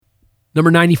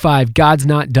Number 95, God's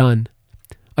not done.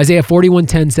 Isaiah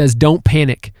 41:10 says, don't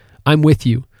panic. I'm with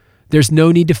you. There's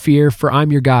no need to fear, for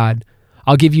I'm your God.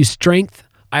 I'll give you strength.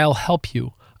 I'll help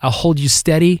you. I'll hold you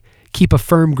steady. Keep a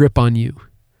firm grip on you.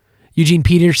 Eugene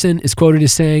Peterson is quoted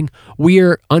as saying, we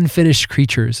are unfinished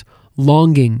creatures,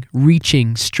 longing,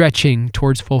 reaching, stretching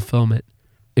towards fulfillment.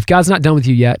 If God's not done with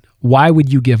you yet, why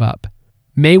would you give up?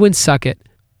 Maywin Suckett,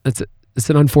 that's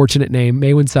an unfortunate name,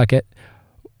 Maywin Suckett,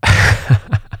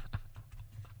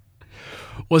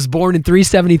 was born in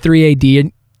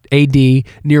 373 AD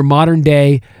near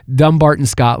modern-day Dumbarton,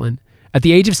 Scotland. At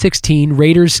the age of 16,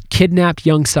 raiders kidnapped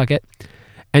young Suckett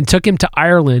and took him to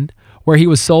Ireland, where he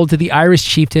was sold to the Irish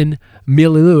chieftain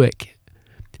Mililuik.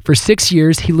 For 6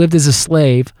 years, he lived as a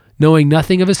slave, knowing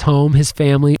nothing of his home, his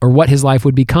family, or what his life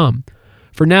would become.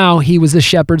 For now, he was a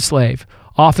shepherd slave,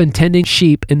 often tending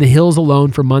sheep in the hills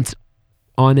alone for months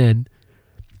on end.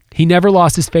 He never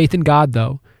lost his faith in God,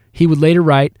 though. He would later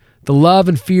write, the love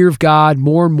and fear of God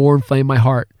more and more inflamed my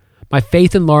heart. My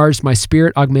faith enlarged, my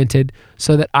spirit augmented,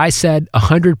 so that I said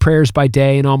 100 prayers by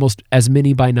day and almost as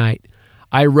many by night.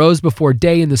 I arose before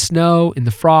day in the snow, in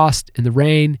the frost, in the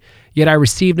rain, yet I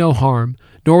received no harm,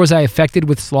 nor was I affected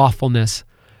with slothfulness,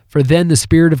 for then the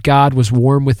Spirit of God was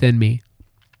warm within me.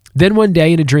 Then one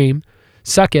day in a dream,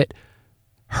 Suckett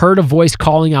heard a voice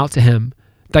calling out to him,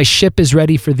 thy ship is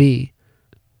ready for thee.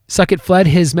 Suckett fled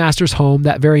his master's home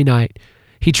that very night.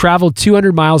 He traveled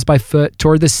 200 miles by foot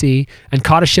toward the sea and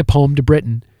caught a ship home to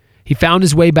Britain. He found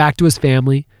his way back to his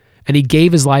family, and he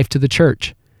gave his life to the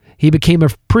church. He became a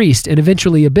priest and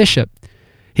eventually a bishop.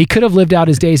 He could have lived out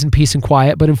his days in peace and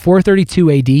quiet, but in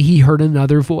 432 AD, he heard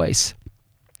another voice.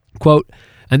 Quote,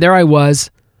 and there I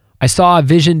was. I saw a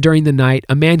vision during the night,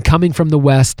 a man coming from the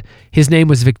west. His name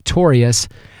was Victorious,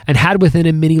 and had within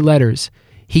him many letters.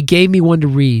 He gave me one to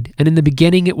read, and in the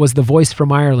beginning it was the voice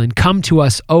from Ireland, come to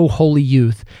us, O holy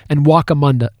youth, and walk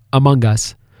among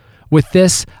us. With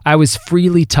this, I was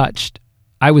feelingly touched,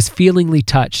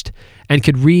 and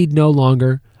could read no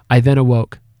longer. I then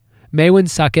awoke. Maywin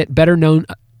Suckett, better known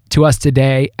to us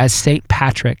today as St.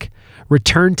 Patrick,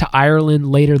 returned to Ireland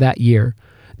later that year.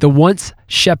 The once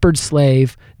shepherd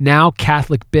slave, now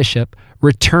Catholic bishop,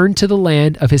 returned to the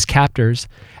land of his captors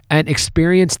and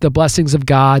experienced the blessings of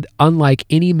God unlike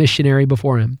any missionary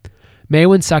before him.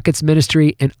 Maywin Suckett's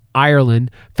ministry in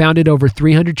Ireland founded over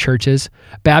 300 churches,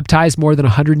 baptized more than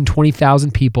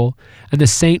 120,000 people,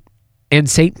 and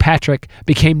St. Patrick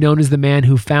became known as the man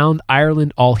who found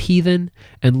Ireland all heathen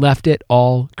and left it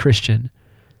all Christian.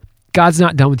 God's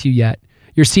not done with you yet.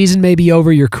 Your season may be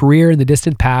over, your career in the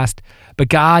distant past, but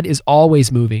God is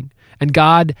always moving, and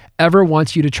God ever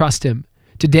wants you to trust him.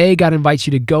 Today, God invites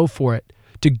you to go for it,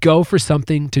 to go for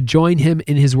something, to join him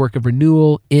in his work of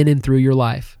renewal in and through your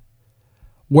life.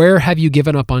 Where have you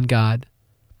given up on God?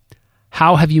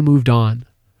 How have you moved on?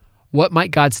 What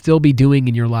might God still be doing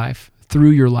in your life,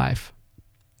 through your life?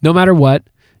 No matter what,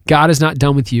 God is not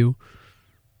done with you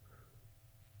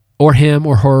or him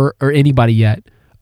or her or anybody yet.